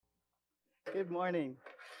Good morning.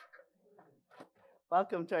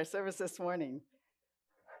 Welcome to our service this morning.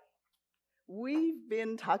 We've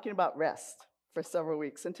been talking about rest for several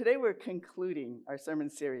weeks, and today we're concluding our sermon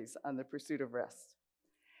series on the pursuit of rest.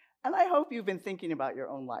 And I hope you've been thinking about your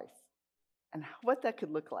own life and what that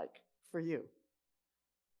could look like for you.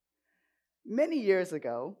 Many years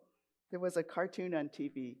ago, there was a cartoon on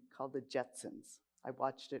TV called The Jetsons. I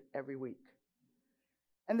watched it every week.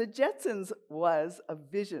 And The Jetsons was a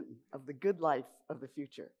vision of the good life of the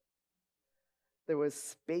future. There was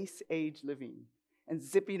space-age living and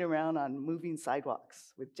zipping around on moving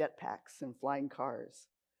sidewalks with jetpacks and flying cars.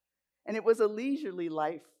 And it was a leisurely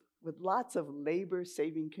life with lots of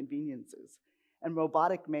labor-saving conveniences and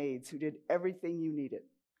robotic maids who did everything you needed: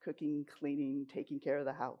 cooking, cleaning, taking care of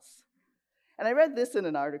the house. And I read this in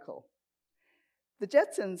an article. The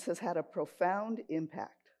Jetsons has had a profound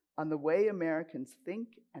impact on the way Americans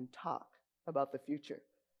think and talk about the future.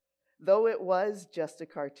 Though it was just a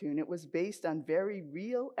cartoon, it was based on very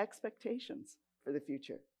real expectations for the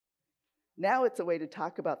future. Now it's a way to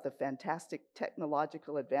talk about the fantastic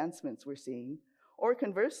technological advancements we're seeing, or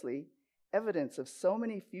conversely, evidence of so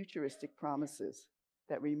many futuristic promises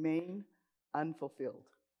that remain unfulfilled.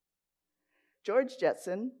 George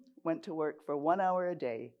Jetson went to work for 1 hour a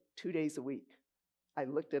day, 2 days a week. I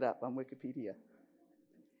looked it up on Wikipedia.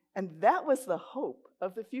 And that was the hope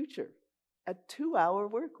of the future, a 2-hour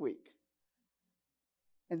work week.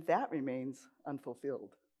 And that remains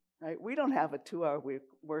unfulfilled, right? We don't have a 2-hour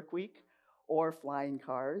work week or flying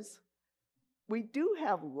cars. We do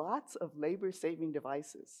have lots of labor-saving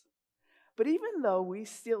devices. But even though we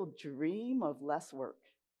still dream of less work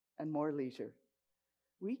and more leisure,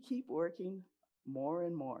 we keep working more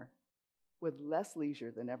and more with less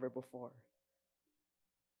leisure than ever before.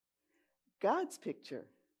 God's picture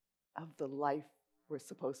of the life we're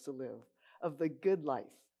supposed to live, of the good life,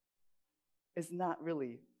 is not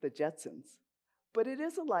really the Jetsons, but it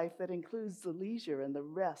is a life that includes the leisure and the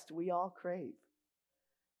rest we all crave.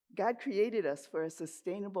 God created us for a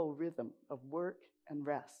sustainable rhythm of work and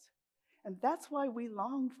rest, and that's why we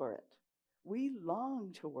long for it. We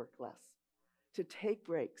long to work less, to take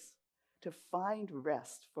breaks, to find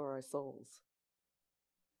rest for our souls.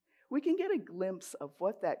 We can get a glimpse of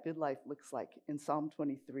what that good life looks like in Psalm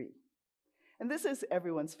 23. And this is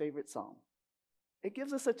everyone's favorite psalm. It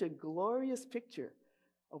gives us such a glorious picture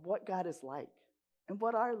of what God is like and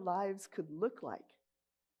what our lives could look like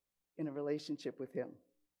in a relationship with Him.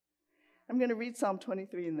 I'm going to read Psalm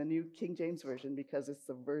 23 in the New King James Version because it's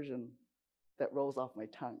the version that rolls off my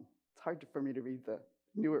tongue. It's hard for me to read the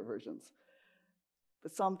newer versions.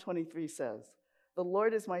 But Psalm 23 says, "The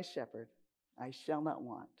Lord is my shepherd, I shall not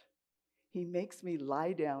want. He makes me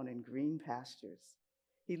lie down in green pastures.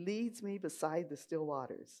 He leads me beside the still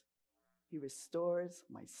waters. He restores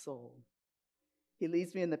my soul. He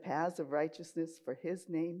leads me in the paths of righteousness for His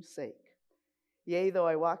name's sake. Yea, though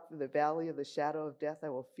I walk through the valley of the shadow of death, I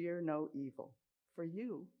will fear no evil, for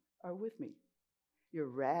You are with me. Your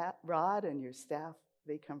rod and your staff,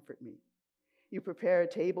 they comfort me. You prepare a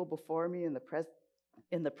table before me in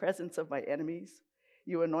the presence of my enemies.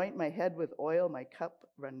 You anoint my head with oil, my cup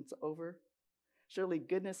runs over. Surely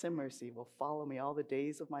goodness and mercy will follow me all the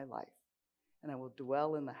days of my life, and I will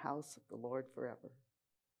dwell in the house of the Lord forever."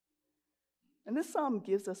 And this psalm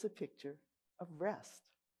gives us a picture of rest,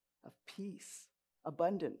 of peace,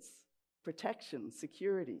 abundance, protection,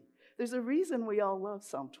 security. There's a reason we all love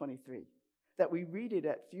Psalm 23, that we read it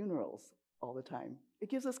at funerals all the time. It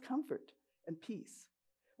gives us comfort and peace.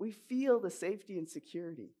 We feel the safety and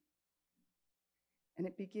security. And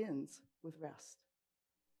it begins with rest.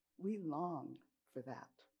 We long for that.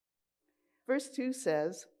 Verse 2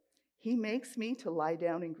 says, "He makes me to lie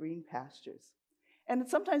down in green pastures." And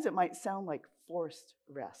sometimes it might sound like forced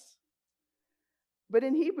rest. But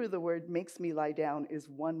in Hebrew, the word "makes me lie down" is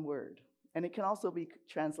one word. And it can also be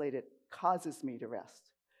translated "causes me to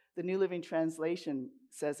rest." The New Living Translation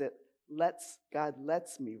says it, "God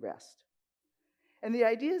lets me rest." And the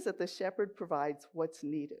idea is that the shepherd provides what's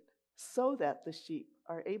needed so that the sheep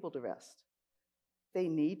are able to rest. They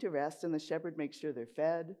need to rest, and the shepherd makes sure they're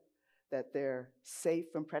fed, that they're safe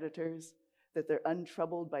from predators, that they're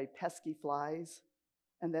untroubled by pesky flies,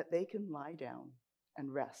 and that they can lie down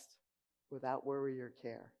and rest without worry or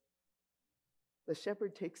care. The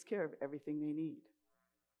shepherd takes care of everything they need.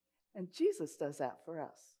 And Jesus does that for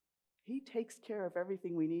us. He takes care of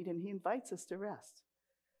everything we need, and He invites us to rest.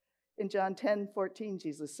 In John 10:14,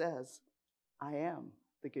 Jesus says, "I am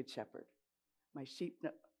the good shepherd.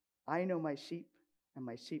 I know my sheep, and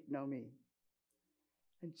my sheep know me."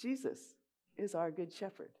 And Jesus is our good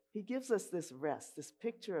shepherd. He gives us this rest, this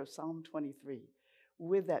picture of Psalm 23,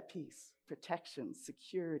 with that peace, protection,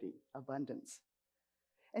 security, abundance.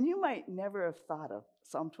 And you might never have thought of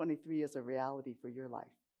Psalm 23 as a reality for your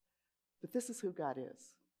life, but this is who God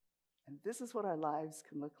is. And this is what our lives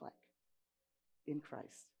can look like in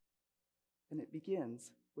Christ. And it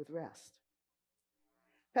begins with rest.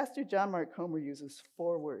 Pastor John Mark Comer uses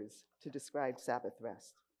 4 words to describe Sabbath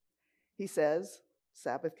rest. He says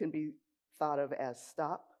Sabbath can be thought of as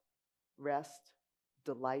stop, rest,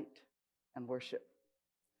 delight, and worship.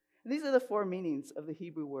 And these are the 4 meanings of the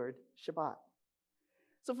Hebrew word Shabbat.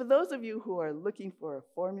 So for those of you who are looking for a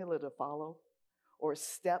formula to follow or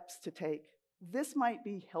steps to take, this might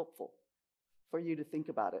be helpful for you to think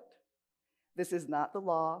about it. This is not the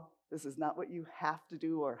law. This is not what you have to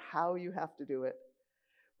do or how you have to do it.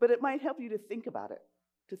 But it might help you to think about it,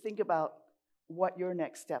 to think about what your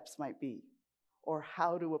next steps might be or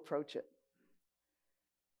how to approach it.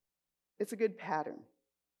 It's a good pattern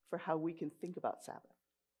for how we can think about Sabbath.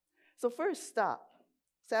 So first, stop.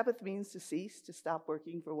 Sabbath means to cease, to stop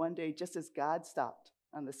working for one day, just as God stopped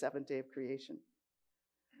on the 7th day of creation.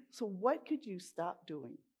 So what could you stop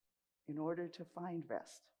doing in order to find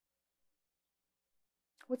rest?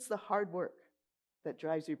 What's the hard work that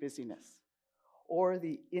drives your busyness? Or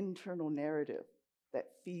the internal narrative that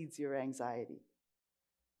feeds your anxiety?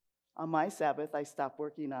 On my Sabbath, I stopped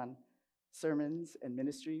working on sermons and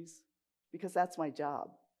ministries because that's my job.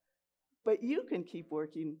 But you can keep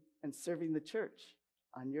working and serving the church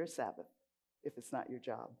on your Sabbath if it's not your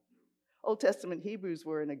job. Old Testament Hebrews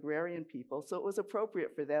were an agrarian people, so it was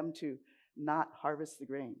appropriate for them to not harvest the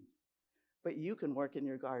grain. But you can work in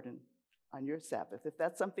your garden on your Sabbath if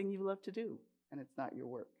that's something you love to do and it's not your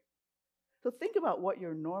work. So think about what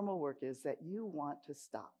your normal work is that you want to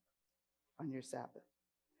stop on your Sabbath.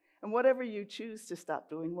 And whatever you choose to stop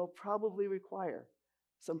doing will probably require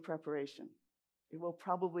some preparation. It will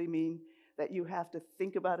probably mean that you have to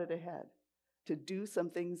think about it ahead, to do some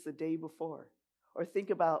things the day before, or think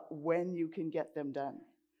about when you can get them done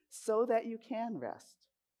so that you can rest.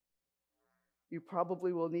 You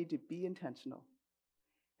probably will need to be intentional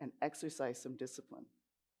and exercise some discipline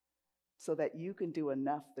so that you can do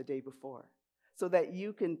enough the day before, so that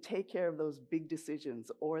you can take care of those big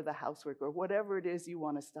decisions or the housework or whatever it is you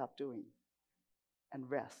want to stop doing and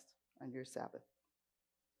rest on your Sabbath.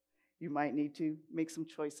 You might need to make some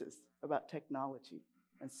choices about technology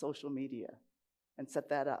and social media and set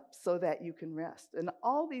that up so that you can rest. And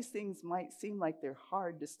all these things might seem like they're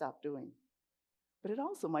hard to stop doing, but it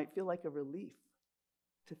also might feel like a relief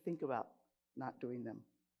to think about not doing them.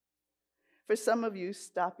 For some of you,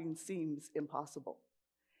 stopping seems impossible.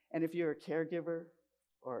 And if you're a caregiver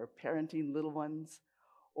or parenting little ones,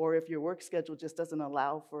 or if your work schedule just doesn't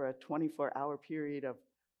allow for a 24-hour period of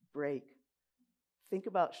break, think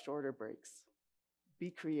about shorter breaks.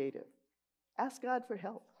 Be creative. Ask God for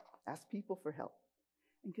help. Ask people for help.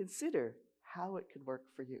 And consider how it could work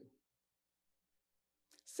for you.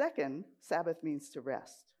 Second, Sabbath means to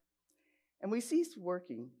rest. And we cease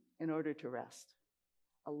working in order to rest.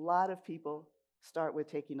 A lot of people start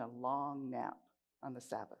with taking a long nap on the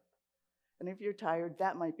Sabbath. And if you're tired,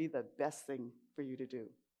 that might be the best thing for you to do.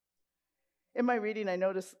 In my reading, I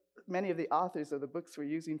noticed many of the authors of the books we're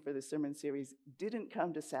using for the sermon series didn't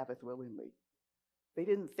come to Sabbath willingly. They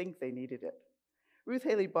didn't think they needed it. Ruth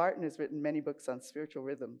Haley Barton has written many books on spiritual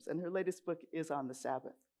rhythms, and her latest book is on the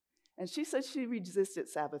Sabbath. And she said she resisted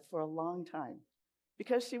Sabbath for a long time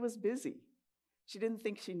because she was busy. She didn't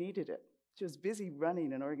think she needed it. She was busy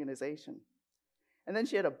running an organization. And then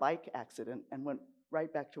she had a bike accident and went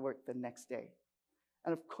right back to work the next day.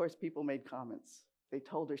 And of course, people made comments. They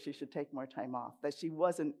told her she should take more time off, that she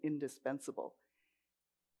wasn't indispensable.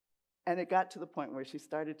 And it got to the point where she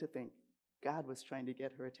started to think God was trying to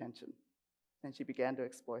get her attention. And she began to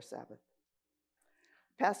explore Sabbath.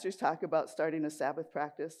 Pastors talk about starting a Sabbath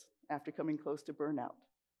practice after coming close to burnout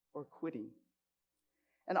or quitting.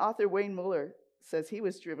 And author Wayne Muller says he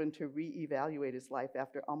was driven to reevaluate his life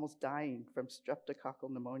after almost dying from streptococcal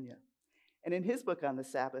pneumonia. And in his book on the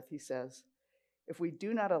Sabbath, he says, if we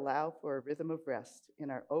do not allow for a rhythm of rest in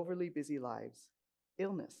our overly busy lives,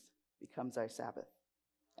 illness becomes our Sabbath,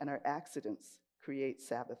 and our accidents create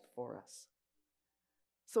Sabbath for us.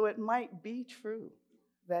 So it might be true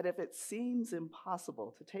that if it seems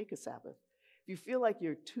impossible to take a Sabbath, if you feel like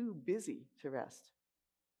you're too busy to rest,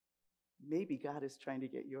 maybe God is trying to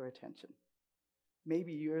get your attention.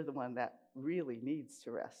 Maybe you're the one that really needs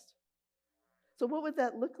to rest. So what would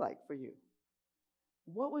that look like for you?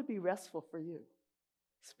 What would be restful for you?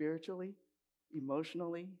 Spiritually,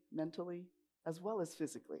 emotionally, mentally, as well as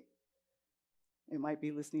physically. It might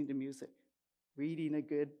be listening to music, reading a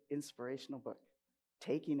good inspirational book,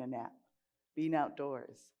 taking a nap, being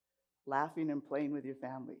outdoors, laughing and playing with your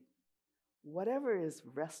family. Whatever is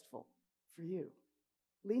restful for you,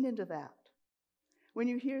 lean into that. When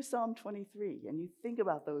you hear Psalm 23 and you think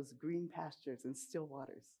about those green pastures and still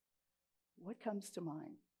waters, what comes to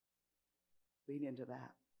mind? Lean into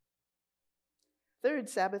that. Third,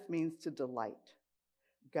 Sabbath means to delight.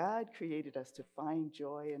 God created us to find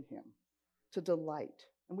joy in him, to delight.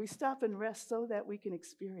 And we stop and rest so that we can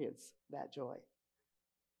experience that joy.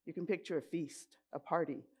 You can picture a feast, a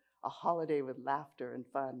party, a holiday with laughter and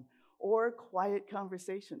fun, or quiet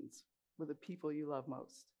conversations with the people you love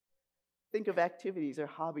most. Think of activities or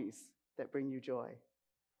hobbies that bring you joy.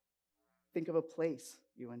 Think of a place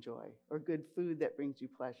you enjoy, or good food that brings you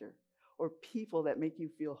pleasure, or people that make you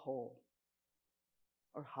feel whole,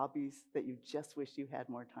 or hobbies that you just wish you had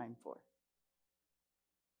more time for.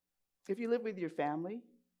 If you live with your family,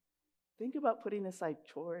 think about putting aside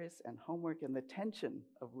chores and homework and the tension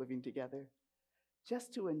of living together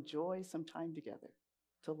just to enjoy some time together,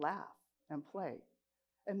 to laugh and play,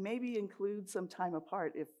 and maybe include some time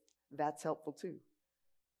apart if that's helpful too.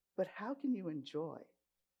 But how can you enjoy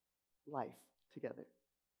life together?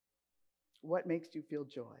 What makes you feel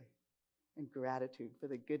joy and gratitude for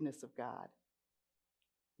the goodness of God?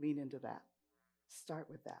 Lean into that. Start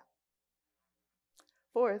with that.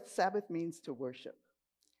 Fourth, Sabbath means to worship.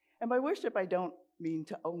 And by worship, I don't mean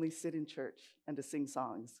to only sit in church and to sing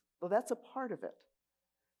songs, though that's a part of it.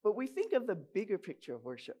 But we think of the bigger picture of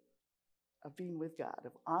worship, of being with God,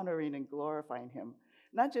 of honoring and glorifying him,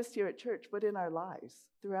 not just here at church, but in our lives,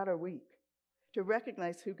 throughout our week, to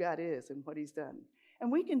recognize who God is and what he's done.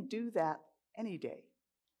 And we can do that any day.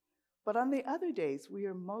 But on the other days, we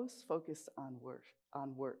are most focused on work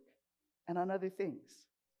and on other things.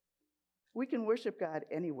 We can worship God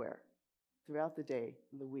anywhere throughout the day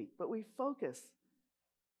and the week, but we focus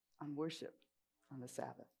on worship on the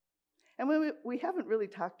Sabbath. And we haven't really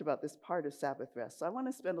talked about this part of Sabbath rest, so I want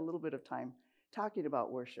to spend a little bit of time talking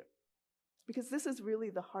about worship, because this is really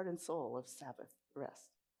the heart and soul of Sabbath rest,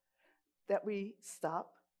 that we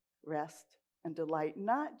stop, rest, and delight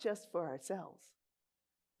not just for ourselves,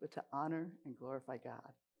 but to honor and glorify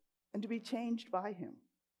God and to be changed by him.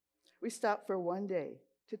 We stop for one day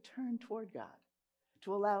to turn toward God,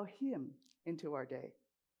 to allow him into our day.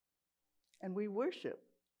 And we worship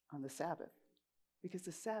on the Sabbath because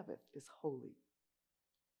the Sabbath is holy.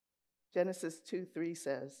 Genesis 2:3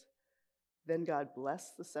 says, "Then God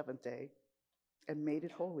blessed the seventh day and made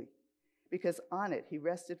it holy, because on it he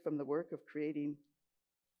rested from the work of creating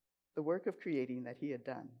that he had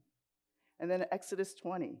done." And then Exodus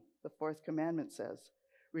 20, the fourth commandment says,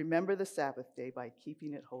 "Remember the Sabbath day by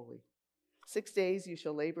keeping it holy. 6 days you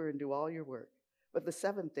shall labor and do all your work, but the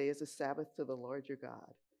seventh day is a Sabbath to the Lord your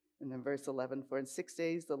God." And then verse 11, "For in 6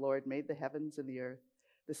 days the Lord made the heavens and the earth,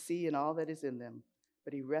 the sea and all that is in them,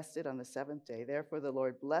 but he rested on the seventh day. Therefore the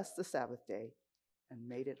Lord blessed the Sabbath day and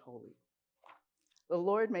made it holy." The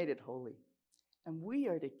Lord made it holy, and we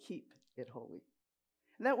are to keep it holy.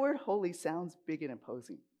 And that word holy sounds big and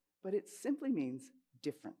imposing, but it simply means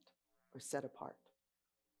different or set apart.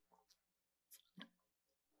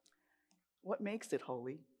 What makes it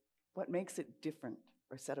holy, what makes it different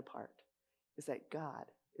or set apart, is that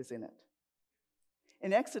God is in it.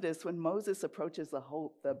 In Exodus, when Moses approaches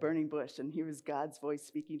the burning bush and hears God's voice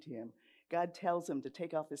speaking to him, God tells him to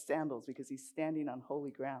take off his sandals because he's standing on holy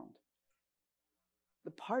ground.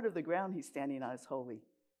 The part of the ground he's standing on is holy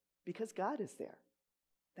because God is there.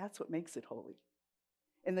 That's what makes it holy.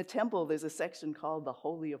 In the temple, there's a section called the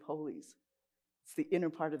Holy of Holies. It's the inner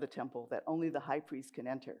part of the temple that only the high priest can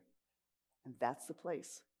enter. And that's the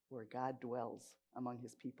place where God dwells among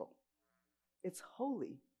his people. It's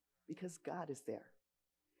holy because God is there.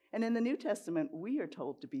 And in the New Testament, we are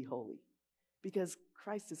told to be holy because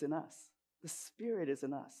Christ is in us. The Spirit is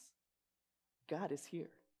in us. God is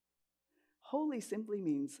here. Holy simply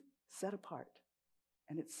means set apart.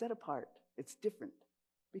 And it's set apart, it's different,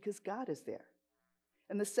 because God is there.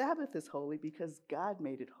 And the Sabbath is holy because God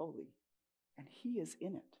made it holy, and he is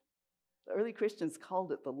in it. The early Christians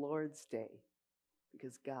called it the Lord's Day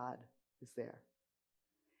because God is there.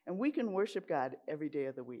 And we can worship God every day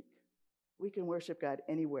of the week. We can worship God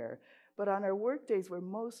anywhere. But on our work days, we're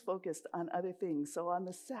most focused on other things. So on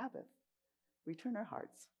the Sabbath, we turn our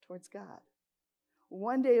hearts towards God.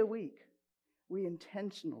 One day a week, we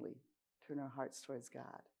intentionally turn our hearts towards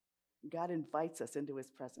God. God invites us into his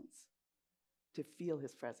presence, to feel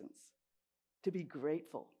his presence, to be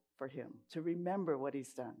grateful for him, to remember what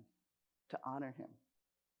he's done, to honor him,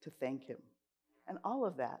 to thank him. And all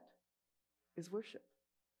of that is worship.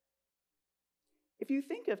 If you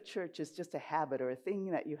think of church as just a habit or a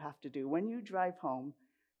thing that you have to do, when you drive home,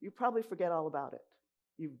 you probably forget all about it.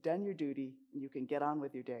 You've done your duty, and you can get on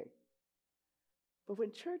with your day. But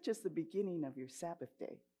when church is the beginning of your Sabbath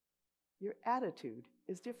day, your attitude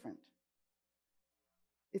is different.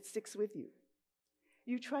 It sticks with you.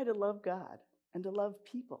 You try to love God and to love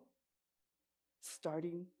people,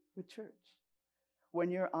 starting with church.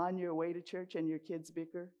 When you're on your way to church and your kids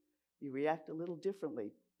bicker, you react a little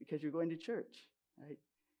differently because you're going to church, right?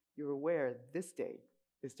 You're aware this day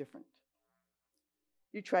is different.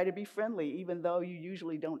 You try to be friendly, even though you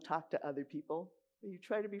usually don't talk to other people, but you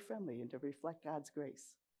try to be friendly and to reflect God's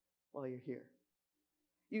grace while you're here.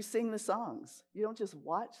 You sing the songs. You don't just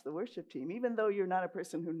watch the worship team, even though you're not a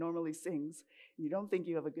person who normally sings, and you don't think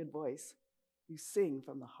you have a good voice. You sing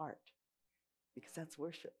from the heart because that's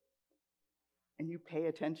worship. And you pay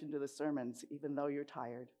attention to the sermons, even though you're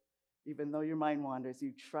tired, even though your mind wanders.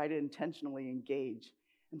 You try to intentionally engage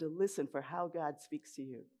and to listen for how God speaks to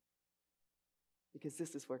you, because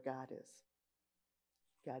this is where God is.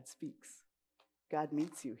 God speaks. God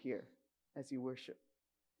meets you here as you worship.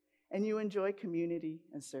 And you enjoy community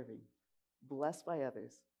and serving, blessed by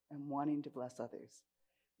others and wanting to bless others,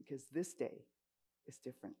 because this day is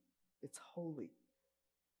different. It's holy.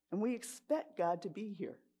 And we expect God to be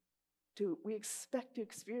here. We expect to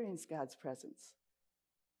experience God's presence.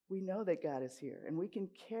 We know that God is here, and we can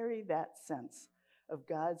carry that sense of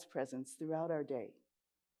God's presence throughout our day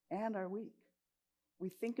and our week. We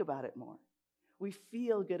think about it more. We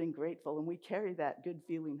feel good and grateful, and we carry that good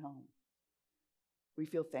feeling home. We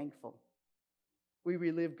feel thankful. We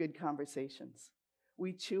relive good conversations.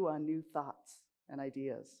 We chew on new thoughts and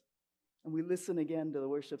ideas. And we listen again to the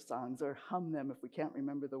worship songs or hum them if we can't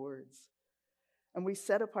remember the words. And we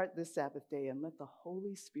set apart this Sabbath day and let the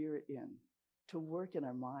Holy Spirit in to work in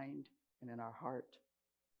our mind and in our heart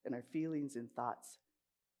and our feelings and thoughts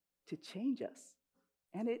to change us.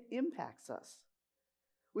 And it impacts us.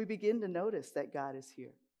 We begin to notice that God is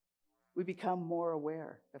here. We become more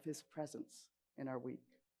aware of his presence in our week,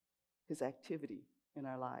 his activity in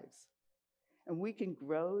our lives. And we can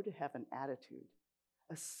grow to have an attitude,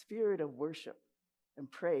 a spirit of worship and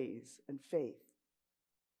praise and faith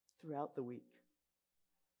throughout the week.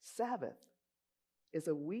 Sabbath is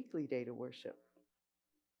a weekly day to worship,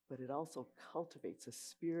 but it also cultivates a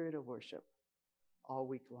spirit of worship all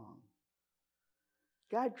week long.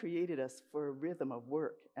 God created us for a rhythm of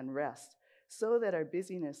work and rest so that our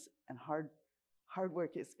busyness and hard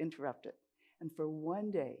work is interrupted. And for one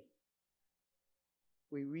day,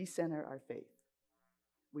 we recenter our faith.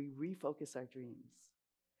 We refocus our dreams.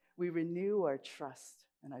 We renew our trust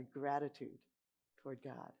and our gratitude toward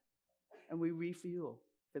God. And we refuel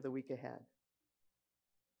for the week ahead.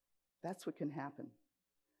 That's what can happen.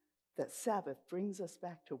 That Sabbath brings us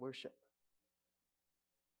back to worship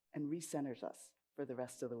and recenters us for the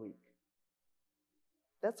rest of the week.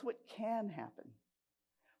 That's what can happen.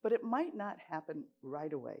 But it might not happen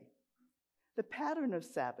right away. The pattern of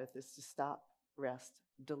Sabbath is to stop, rest,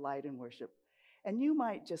 delight in worship. And you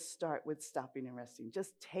might just start with stopping and resting,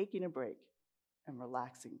 just taking a break and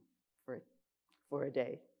relaxing for a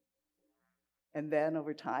day. And then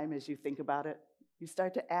over time, as you think about it, you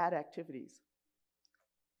start to add activities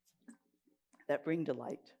that bring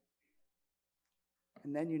delight.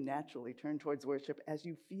 And then you naturally turn towards worship as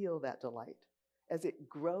you feel that delight, as it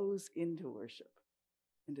grows into worship,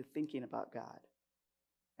 into thinking about God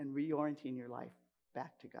and reorienting your life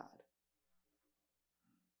back to God.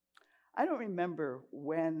 I don't remember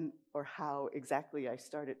when or how exactly I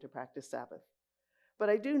started to practice Sabbath, but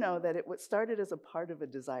I do know that it started as a part of a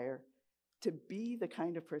desire to be the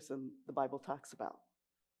kind of person the Bible talks about.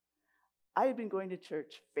 I had been going to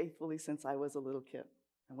church faithfully since I was a little kid.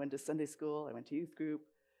 I went to Sunday school, I went to youth group,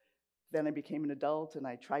 then I became an adult and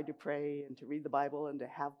I tried to pray and to read the Bible and to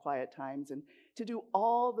have quiet times and to do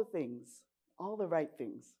all the things, all the right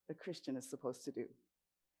things a Christian is supposed to do.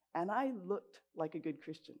 And I looked like a good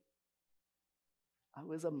Christian. I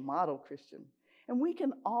was a model Christian. And we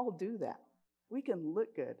can all do that. We can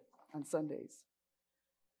look good on Sundays.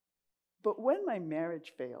 But when my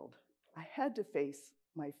marriage failed, I had to face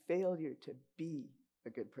my failure to be a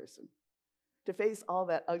good person, to face all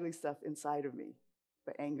that ugly stuff inside of me,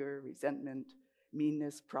 the anger, resentment,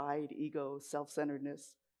 meanness, pride, ego,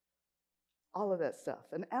 self-centeredness, all of that stuff.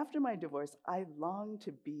 And after my divorce, I longed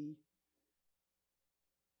to be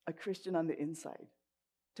a Christian on the inside,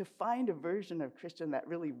 to find a version of Christian that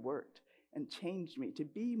really worked and changed me, to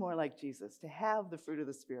be more like Jesus, to have the fruit of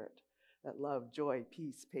the Spirit, that love, joy,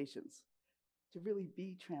 peace, patience, to really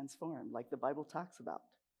be transformed like the Bible talks about.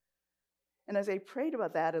 And as I prayed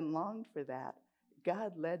about that and longed for that,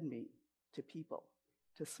 God led me to people,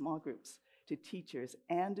 to small groups, to teachers,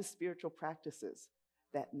 and to spiritual practices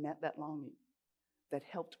that met that longing, that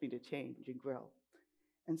helped me to change and grow.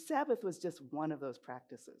 And Sabbath was just one of those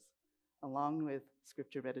practices, along with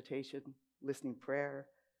scripture meditation, listening prayer,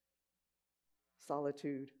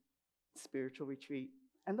 solitude, spiritual retreat.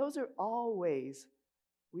 And those are all ways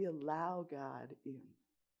we allow God in.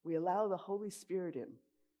 We allow the Holy Spirit in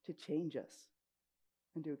to change us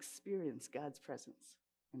and to experience God's presence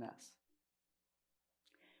in us.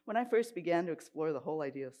 When I first began to explore the whole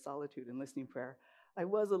idea of solitude and listening prayer, I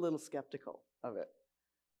was a little skeptical of it.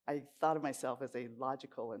 I thought of myself as a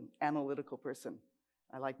logical and analytical person.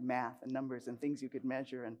 I like math and numbers and things you could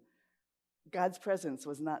measure, and God's presence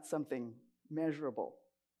was not something measurable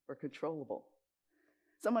or controllable.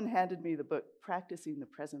 Someone handed me the book, Practicing the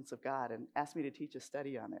Presence of God, and asked me to teach a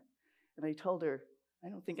study on it. And I told her, I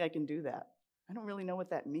don't think I can do that. I don't really know what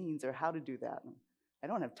that means or how to do that. And I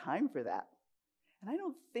don't have time for that. And I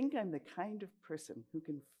don't think I'm the kind of person who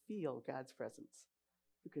can feel God's presence,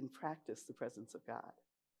 who can practice the presence of God.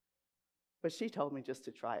 But she told me just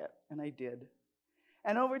to try it, and I did.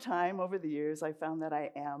 And over time, over the years, I found that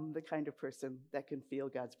I am the kind of person that can feel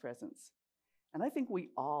God's presence. And I think we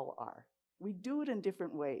all are. We do it in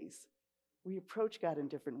different ways. We approach God in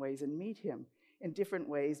different ways and meet him in different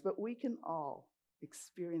ways, but we can all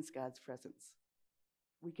experience God's presence.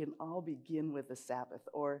 We can all begin with the Sabbath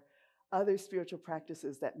or other spiritual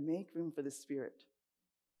practices that make room for the Spirit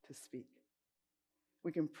to speak.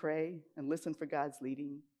 We can pray and listen for God's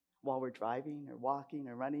leading while we're driving or walking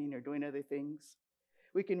or running or doing other things.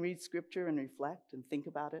 We can read scripture and reflect and think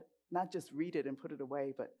about it, not just read it and put it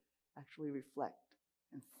away, but actually reflect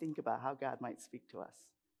and think about how God might speak to us.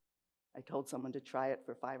 I told someone to try it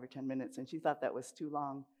for 5 or 10 minutes, and she thought that was too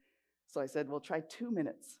long. So I said, well, try 2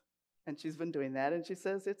 minutes. And she's been doing that, and she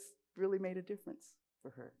says it's really made a difference for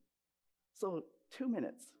her. So 2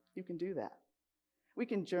 minutes, you can do that. We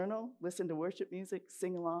can journal, listen to worship music,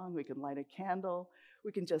 sing along. We can light a candle.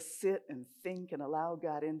 We can just sit and think and allow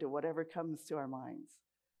God into whatever comes to our minds,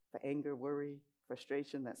 the anger, worry,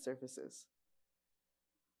 frustration that surfaces.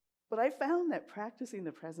 But I found that practicing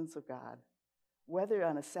the presence of God, whether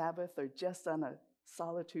on a Sabbath or just on a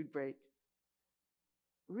solitude break,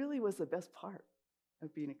 really was the best part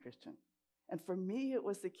of being a Christian. And for me, it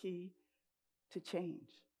was the key to change,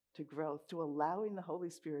 to growth, to allowing the Holy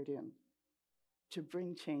Spirit in, to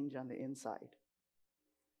bring change on the inside.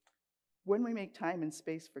 When we make time and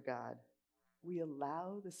space for God, we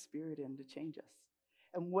allow the Spirit in to change us.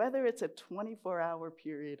 And whether it's a 24-hour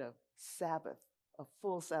period of Sabbath, a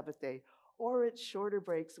full Sabbath day, or it's shorter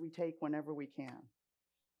breaks we take whenever we can,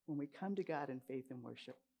 when we come to God in faith and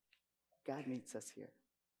worship, God meets us here.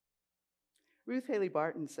 Ruth Haley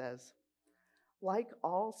Barton says, like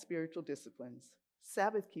all spiritual disciplines,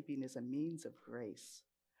 Sabbath keeping is a means of grace,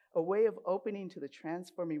 a way of opening to the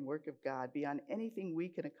transforming work of God beyond anything we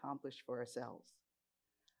can accomplish for ourselves.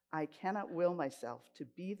 I cannot will myself to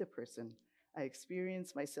be the person I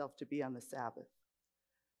experience myself to be on the Sabbath,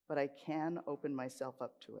 but I can open myself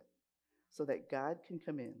up to it so that God can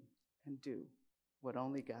come in and do what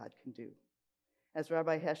only God can do. As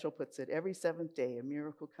Rabbi Heschel puts it, every seventh day a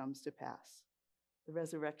miracle comes to pass, the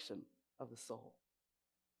resurrection of the soul.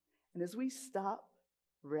 And as we stop,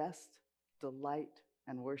 rest, delight,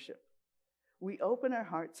 and worship, we open our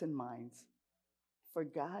hearts and minds for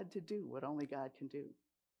God to do what only God can do.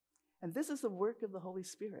 And this is the work of the Holy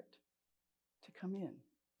Spirit to come in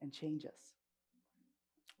and change us.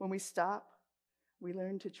 When we stop, we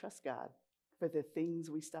learn to trust God for the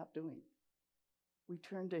things we stop doing. We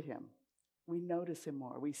turn to him. We notice him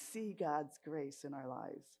more. We see God's grace in our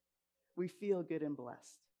lives. We feel good and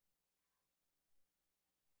blessed.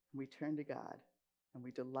 We turn to God and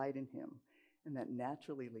we delight in him, and that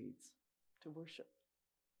naturally leads to worship,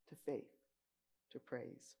 to faith, to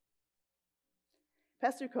praise.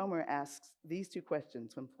 Pastor Comer asks these 2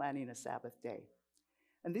 questions when planning a Sabbath day.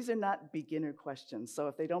 And these are not beginner questions, so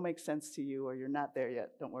if they don't make sense to you or you're not there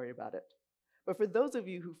yet, don't worry about it. But for those of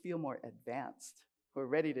you who feel more advanced, who are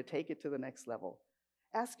ready to take it to the next level,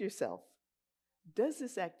 ask yourself, does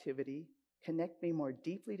this activity connect me more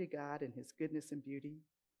deeply to God and his goodness and beauty?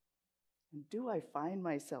 And do I find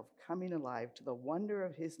myself coming alive to the wonder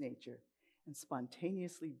of his nature and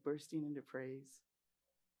spontaneously bursting into praise?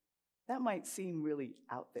 That might seem really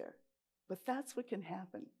out there, but that's what can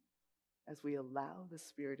happen as we allow the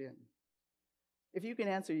Spirit in. If you can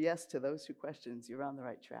answer yes to those 2 questions, you're on the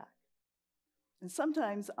right track. And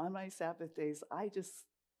sometimes on my Sabbath days, I just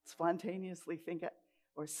spontaneously think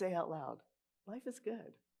or say out loud, life is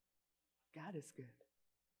good. God is good.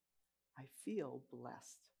 I feel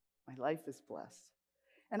blessed. My life is blessed.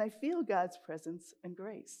 And I feel God's presence and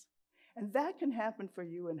grace. And that can happen for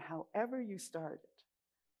you in however you start it,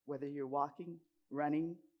 whether you're walking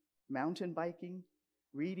running, mountain biking,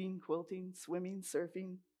 reading, quilting, swimming,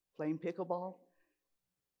 surfing, playing pickleball,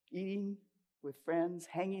 eating with friends,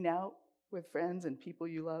 hanging out with friends and people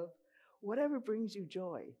you love. Whatever brings you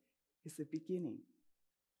joy is the beginning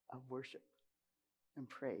of worship and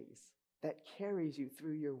praise that carries you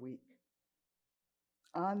through your week.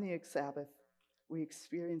 On the Sabbath, we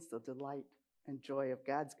experience the delight and joy of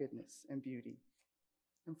God's goodness and beauty.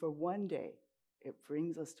 And for one day, it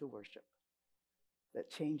brings us to worship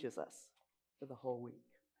that changes us for the whole week.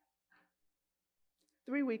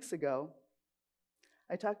 3 weeks ago,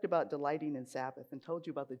 I talked about delighting in Sabbath and told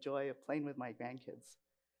you about the joy of playing with my grandkids.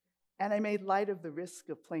 And I made light of the risk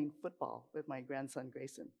of playing football with my grandson,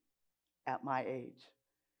 Grayson, at my age.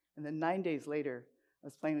 And then 9 days later, I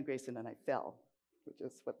was playing with Grayson and I fell, which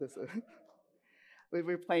is what this is. We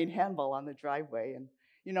were playing handball on the driveway, and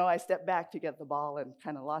I stepped back to get the ball and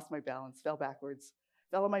kind of lost my balance, fell backwards,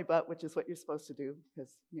 fell on my butt, which is what you're supposed to do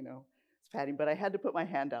because, it's padding. But I had to put my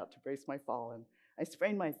hand out to brace my fall, and I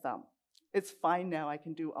sprained my thumb. It's fine now. I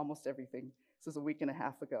can do almost everything. This was a week and a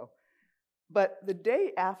half ago. But the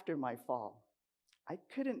day after my fall, I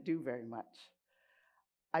couldn't do very much.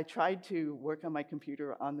 I tried to work on my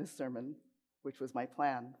computer on this sermon, which was my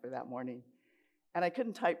plan for that morning, and I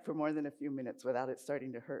couldn't type for more than a few minutes without it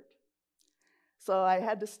starting to hurt. So I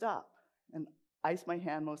had to stop and ice my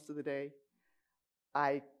hand most of the day.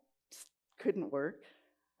 I couldn't work.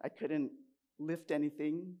 I couldn't lift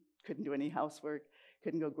anything, couldn't do any housework,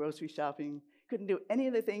 couldn't go grocery shopping, couldn't do any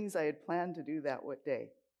of the things I had planned to do that day.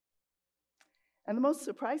 And the most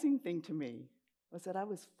surprising thing to me was that I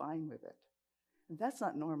was fine with it. And that's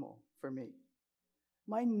not normal for me.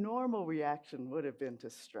 My normal reaction would have been to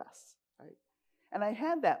stress, right? And I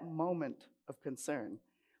had that moment of concern,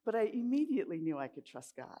 but I immediately knew I could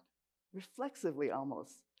trust God, reflexively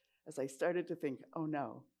almost, as I started to think, oh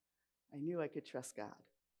no, I knew I could trust God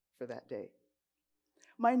for that day.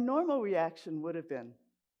 My normal reaction would have been,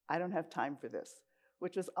 I don't have time for this,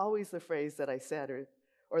 which was always the phrase that I said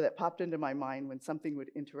or that popped into my mind when something would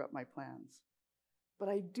interrupt my plans. But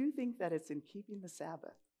I do think that it's in keeping the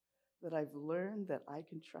Sabbath that I've learned that I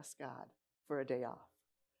can trust God for a day off,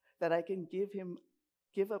 that I can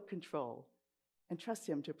give up control and trust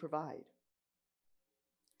him to provide.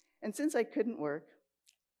 And since I couldn't work,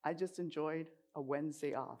 I just enjoyed a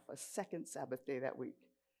Wednesday off, a second Sabbath day that week.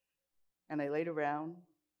 And I laid around,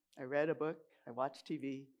 I read a book, I watched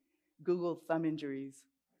TV, Googled thumb injuries,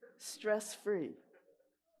 stress-free.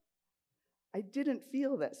 I didn't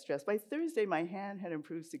feel that stress. By Thursday, my hand had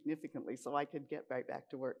improved significantly so I could get right back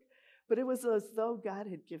to work. But it was as though God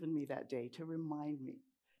had given me that day to remind me,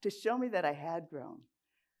 to show me that I had grown,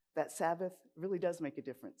 that Sabbath really does make a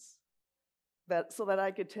difference, so that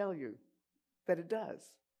I could tell you that it does.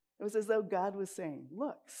 It was as though God was saying,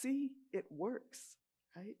 look, see, it works,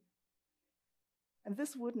 right? And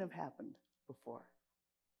this wouldn't have happened before.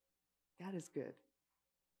 God is good.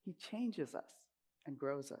 He changes us and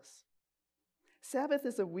grows us. Sabbath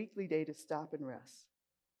is a weekly day to stop and rest.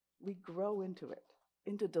 We grow into it,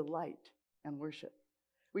 into delight and worship.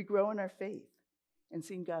 We grow in our faith and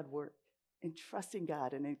seeing God work, in trusting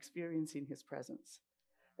God and experiencing his presence.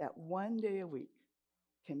 That one day a week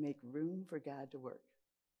can make room for God to work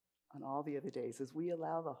on all the other days as we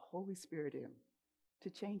allow the Holy Spirit in to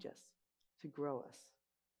change us, to grow us.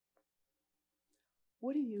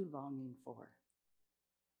 What are you longing for?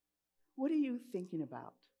 What are you thinking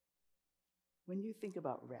about when you think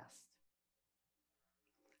about rest?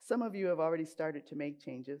 Some of you have already started to make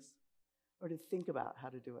changes or to think about how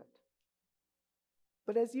to do it.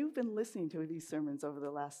 But as you've been listening to these sermons over the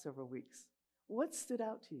last several weeks, what stood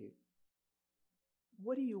out to you?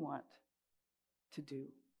 What do you want to do?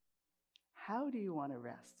 How do you want to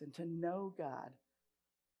rest and to know God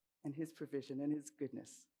and his provision and his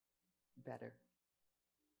goodness better?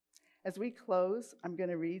 As we close, I'm going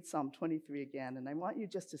to read Psalm 23 again, and I want you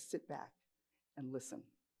just to sit back and listen.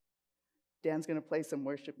 Dan's going to play some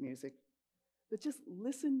worship music, but just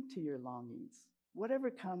listen to your longings, whatever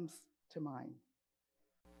comes to mind.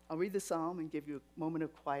 I'll read the psalm and give you a moment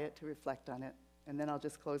of quiet to reflect on it, and then I'll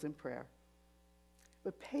just close in prayer.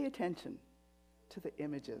 But pay attention to the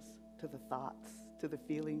images, to the thoughts, to the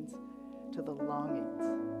feelings, to the longings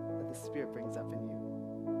that the Spirit brings up in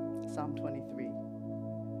you. Psalm 23.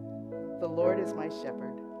 The Lord is my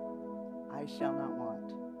shepherd, I shall not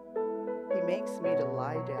want. He makes me to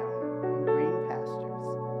lie down in green pastures.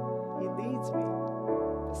 He leads me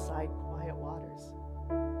beside quiet waters.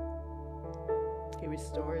 He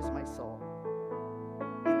restores my soul.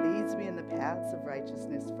 He leads me in the paths of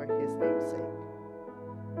righteousness for his name's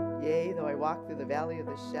sake. Yea, though I walk through the valley of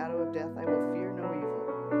the shadow of death, I will fear no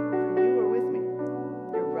evil,